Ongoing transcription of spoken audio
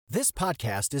This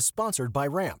podcast is sponsored by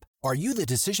Ramp. Are you the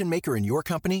decision maker in your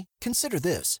company? Consider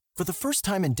this. For the first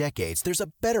time in decades, there's a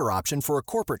better option for a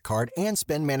corporate card and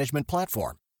spend management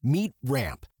platform. Meet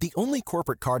Ramp, the only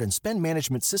corporate card and spend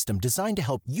management system designed to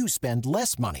help you spend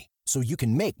less money so you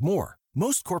can make more.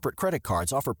 Most corporate credit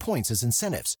cards offer points as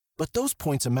incentives, but those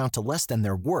points amount to less than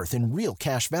their worth in real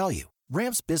cash value.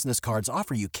 Ramp's business cards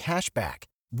offer you cash back,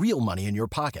 real money in your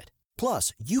pocket.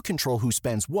 Plus, you control who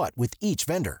spends what with each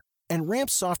vendor. And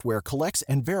Ramp's software collects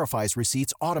and verifies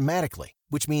receipts automatically,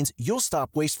 which means you'll stop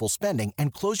wasteful spending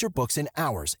and close your books in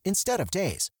hours instead of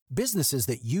days. Businesses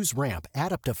that use Ramp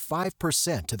add up to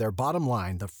 5% to their bottom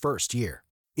line the first year.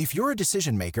 If you're a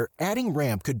decision maker, adding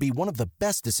Ramp could be one of the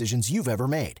best decisions you've ever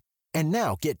made. And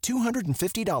now get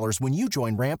 $250 when you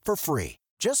join Ramp for free.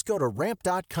 Just go to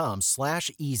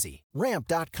ramp.com/easy.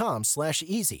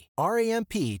 Ramp.com/easy.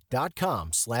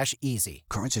 RAMP.com/easy.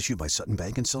 Cards issued by Sutton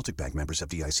Bank and Celtic Bank, members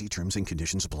FDIC. Terms and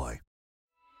conditions apply.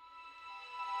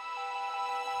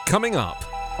 Coming up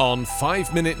on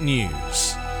 5 Minute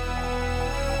News.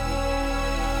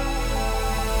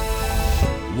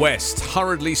 West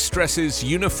hurriedly stresses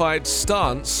unified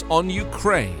stance on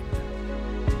Ukraine.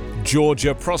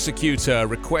 Georgia prosecutor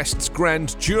requests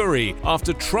grand jury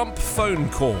after Trump phone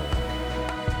call.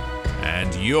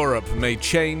 And Europe may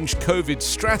change COVID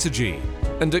strategy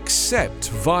and accept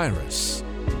virus.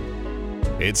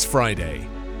 It's Friday,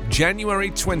 January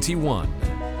 21.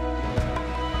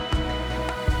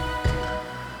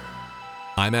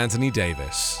 I'm Anthony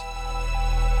Davis.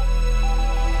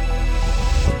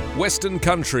 Western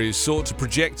countries sought to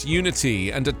project unity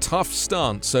and a tough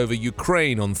stance over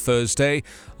Ukraine on Thursday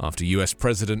after US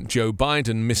President Joe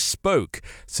Biden misspoke,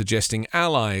 suggesting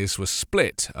allies were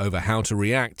split over how to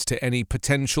react to any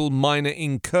potential minor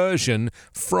incursion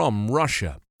from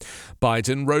Russia.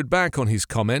 Biden rode back on his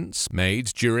comments made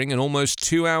during an almost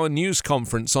 2-hour news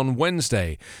conference on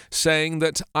Wednesday, saying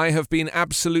that I have been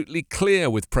absolutely clear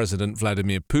with President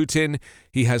Vladimir Putin.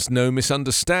 He has no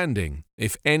misunderstanding.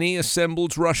 If any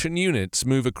assembled Russian units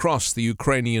move across the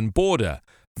Ukrainian border,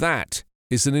 that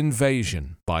is an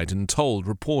invasion, Biden told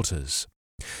reporters.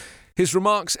 His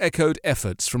remarks echoed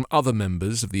efforts from other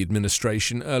members of the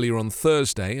administration earlier on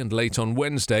Thursday and late on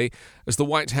Wednesday as the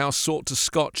White House sought to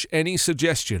scotch any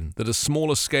suggestion that a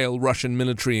smaller-scale Russian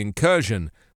military incursion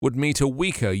would meet a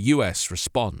weaker U.S.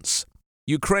 response.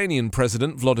 Ukrainian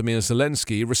President Volodymyr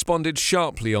Zelensky responded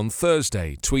sharply on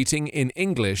Thursday, tweeting in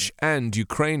English and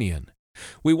Ukrainian.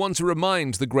 We want to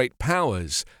remind the great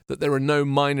powers that there are no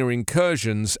minor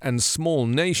incursions and small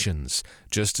nations,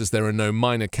 just as there are no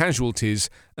minor casualties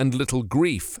and little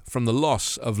grief from the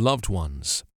loss of loved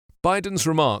ones. Biden's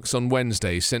remarks on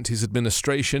Wednesday sent his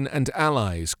administration and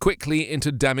allies quickly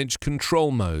into damage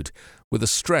control mode, with a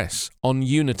stress on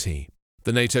unity.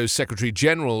 The NATO Secretary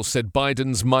General said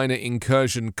Biden's minor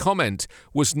incursion comment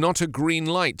was not a green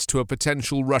light to a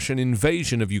potential Russian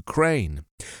invasion of Ukraine.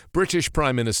 British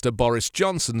Prime Minister Boris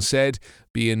Johnson said,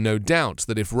 "Be in no doubt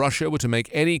that if Russia were to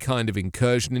make any kind of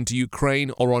incursion into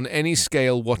Ukraine or on any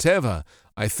scale whatever,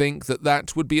 I think that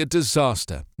that would be a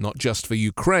disaster, not just for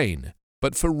Ukraine,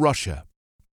 but for Russia."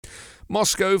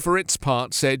 Moscow, for its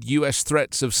part, said US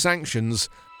threats of sanctions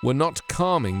were not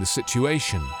calming the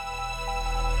situation.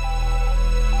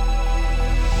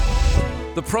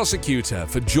 The prosecutor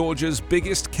for Georgia's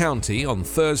biggest county on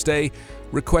Thursday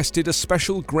requested a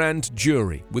special grand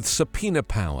jury with subpoena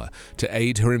power to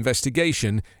aid her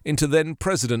investigation into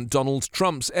then-President Donald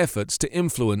Trump's efforts to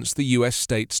influence the U.S.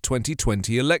 state's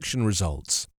 2020 election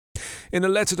results. In a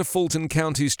letter to Fulton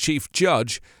County's chief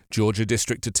judge, Georgia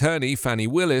District Attorney Fani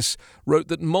Willis wrote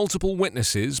that multiple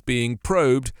witnesses being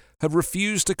probed have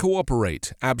refused to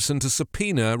cooperate absent a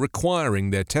subpoena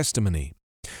requiring their testimony.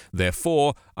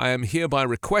 Therefore, I am hereby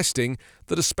requesting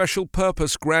that a special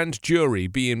purpose grand jury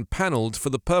be impaneled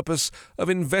for the purpose of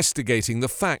investigating the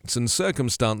facts and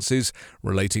circumstances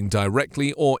relating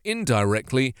directly or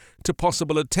indirectly to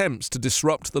possible attempts to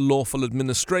disrupt the lawful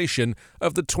administration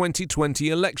of the 2020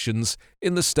 elections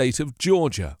in the state of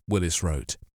Georgia, Willis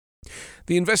wrote.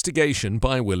 The investigation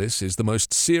by Willis is the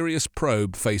most serious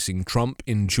probe facing Trump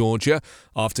in Georgia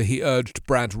after he urged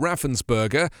Brad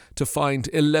Raffensperger to find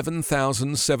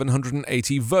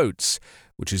 11,780 votes,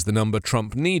 which is the number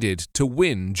Trump needed to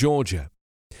win Georgia.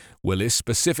 Willis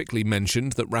specifically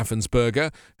mentioned that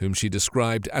Raffensperger, whom she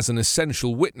described as an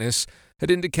essential witness, had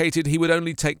indicated he would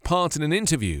only take part in an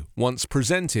interview once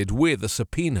presented with a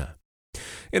subpoena.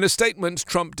 In a statement,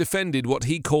 Trump defended what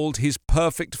he called his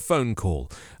perfect phone call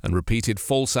and repeated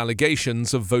false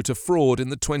allegations of voter fraud in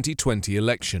the 2020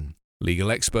 election.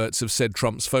 Legal experts have said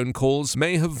Trump's phone calls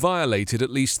may have violated at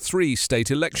least 3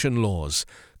 state election laws: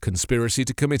 conspiracy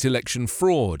to commit election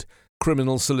fraud,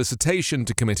 criminal solicitation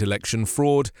to commit election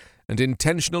fraud, and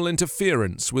intentional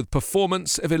interference with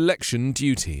performance of election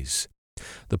duties.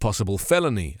 The possible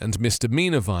felony and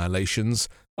misdemeanor violations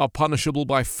are punishable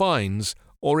by fines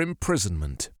or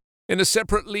imprisonment. In a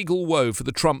separate legal woe for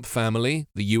the Trump family,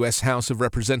 the U.S. House of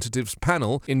Representatives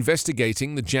panel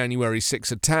investigating the January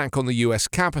 6 attack on the U.S.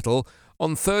 Capitol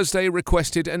on Thursday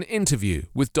requested an interview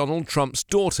with Donald Trump's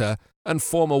daughter and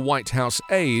former White House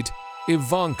aide,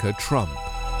 Ivanka Trump.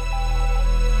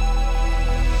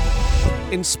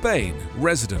 In Spain,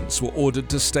 residents were ordered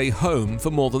to stay home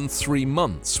for more than 3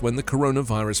 months when the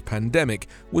coronavirus pandemic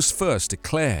was first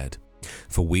declared.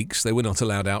 For weeks, they were not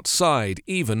allowed outside,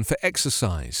 even for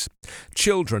exercise.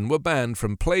 Children were banned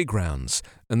from playgrounds,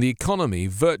 and the economy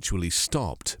virtually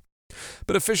stopped.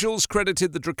 But officials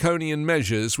credited the draconian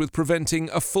measures with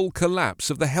preventing a full collapse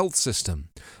of the health system.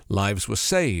 Lives were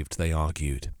saved, they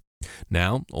argued.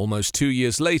 Now, almost 2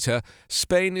 years later,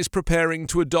 Spain is preparing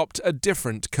to adopt a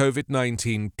different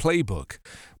COVID-19 playbook.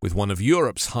 With one of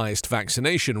Europe's highest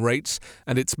vaccination rates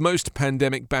and its most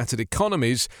pandemic-battered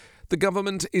economies, the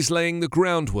government is laying the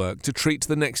groundwork to treat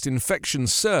the next infection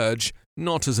surge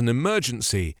not as an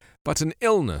emergency, but an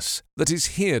illness that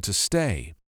is here to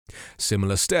stay.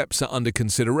 Similar steps are under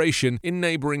consideration in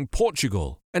neighbouring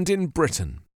Portugal and in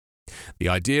Britain. The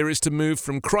idea is to move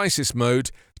from crisis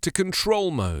mode to control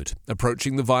mode,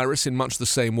 approaching the virus in much the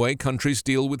same way countries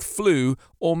deal with flu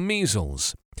or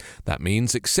measles. That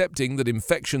means accepting that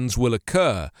infections will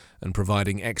occur and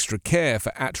providing extra care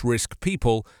for at-risk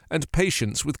people and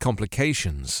patients with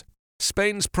complications.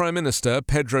 Spain's Prime Minister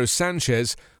Pedro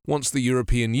Sánchez wants the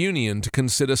European Union to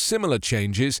consider similar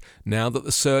changes now that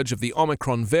the surge of the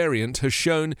Omicron variant has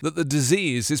shown that the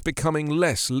disease is becoming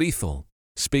less lethal.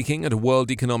 Speaking at a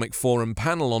World Economic Forum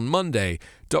panel on Monday,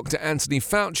 Dr. Anthony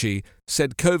Fauci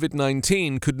said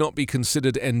COVID-19 could not be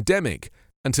considered endemic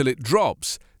until it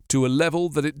drops to a level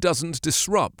that it doesn't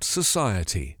disrupt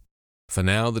society. For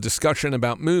now, the discussion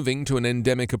about moving to an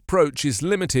endemic approach is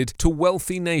limited to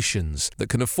wealthy nations that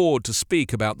can afford to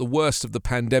speak about the worst of the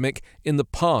pandemic in the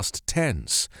past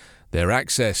tense. Their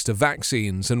access to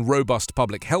vaccines and robust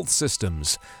public health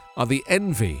systems are the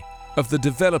envy of the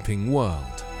developing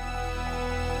world.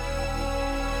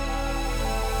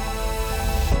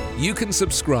 You can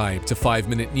subscribe to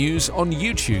 5-Minute News on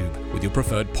YouTube with your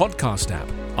preferred podcast app.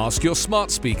 Ask your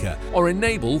smart speaker or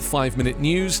enable 5-Minute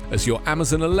News as your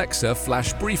Amazon Alexa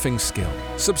flash briefing skill.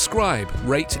 Subscribe,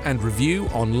 rate and review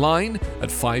online at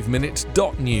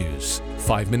 5minute.news.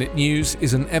 5-Minute News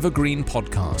is an evergreen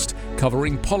podcast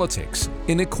covering politics,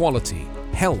 inequality,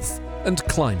 health and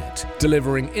climate,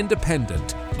 delivering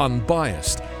independent,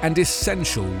 unbiased and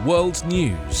essential world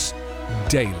news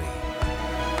daily.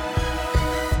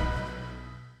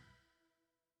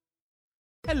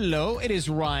 Hello, it is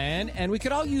Ryan, and we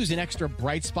could all use an extra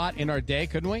bright spot in our day,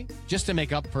 couldn't we? Just to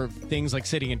make up for things like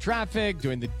sitting in traffic,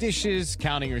 doing the dishes,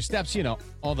 counting your steps,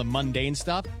 all the mundane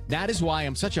stuff. That is why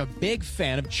I'm such a big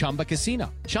fan of Chumba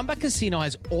Casino. Chumba Casino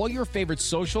has all your favorite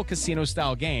social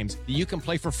casino-style games that you can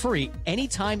play for free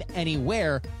anytime,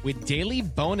 anywhere with daily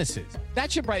bonuses.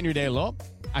 That should brighten your day a little.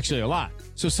 Actually, a lot.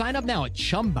 So sign up now at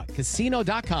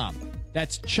ChumbaCasino.com.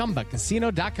 That's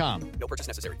ChumbaCasino.com. No purchase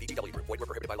necessary. VGW Group. Void where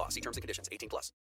prohibited by law. See terms and conditions. 18+.